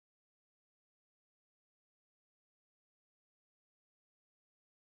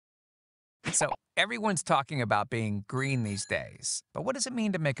So everyone's talking about being green these days, but what does it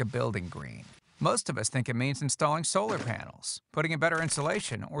mean to make a building green? Most of us think it means installing solar panels, putting in better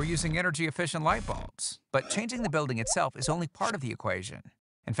insulation, or using energy-efficient light bulbs. But changing the building itself is only part of the equation.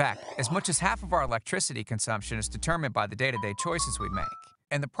 In fact, as much as half of our electricity consumption is determined by the day-to-day choices we make.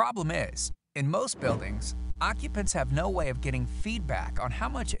 And the problem is, in most buildings, occupants have no way of getting feedback on how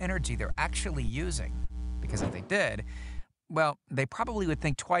much energy they're actually using. Because if they did, well, they probably would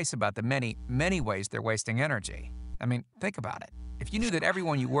think twice about the many, many ways they're wasting energy. I mean, think about it. If you knew that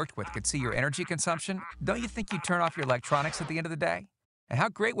everyone you worked with could see your energy consumption, don't you think you'd turn off your electronics at the end of the day? And how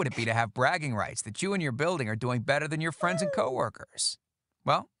great would it be to have bragging rights that you and your building are doing better than your friends and coworkers?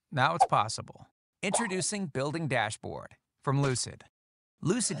 Well, now it's possible. Introducing Building Dashboard from Lucid.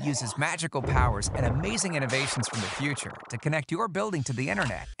 Lucid uses magical powers and amazing innovations from the future to connect your building to the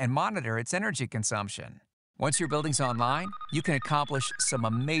internet and monitor its energy consumption. Once your building's online, you can accomplish some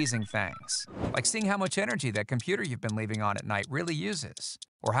amazing things, like seeing how much energy that computer you've been leaving on at night really uses,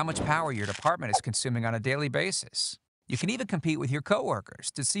 or how much power your department is consuming on a daily basis. You can even compete with your coworkers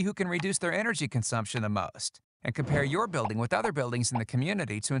to see who can reduce their energy consumption the most, and compare your building with other buildings in the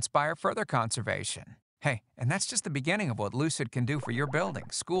community to inspire further conservation. Hey, and that's just the beginning of what Lucid can do for your building,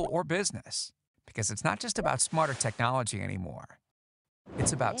 school, or business. Because it's not just about smarter technology anymore.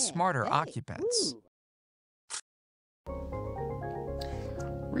 It's about smarter occupants.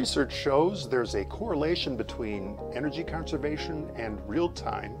 Research shows there's a correlation between energy conservation and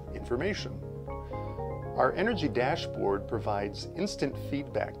real-time information. Our energy dashboard provides instant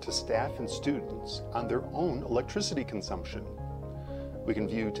feedback to staff and students on their own electricity consumption. We can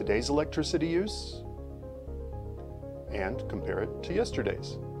view today's electricity use and compare it to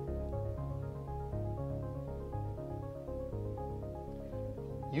yesterday's.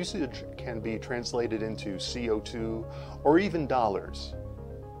 Usage can be translated into CO2 or even dollars.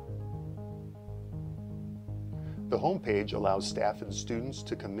 The homepage allows staff and students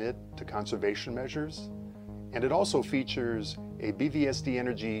to commit to conservation measures, and it also features a BVSD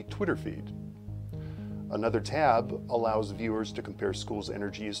Energy Twitter feed. Another tab allows viewers to compare schools'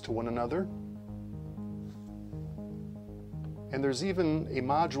 energy use to one another. And there's even a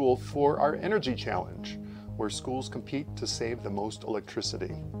module for our energy challenge, where schools compete to save the most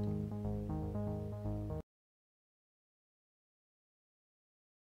electricity.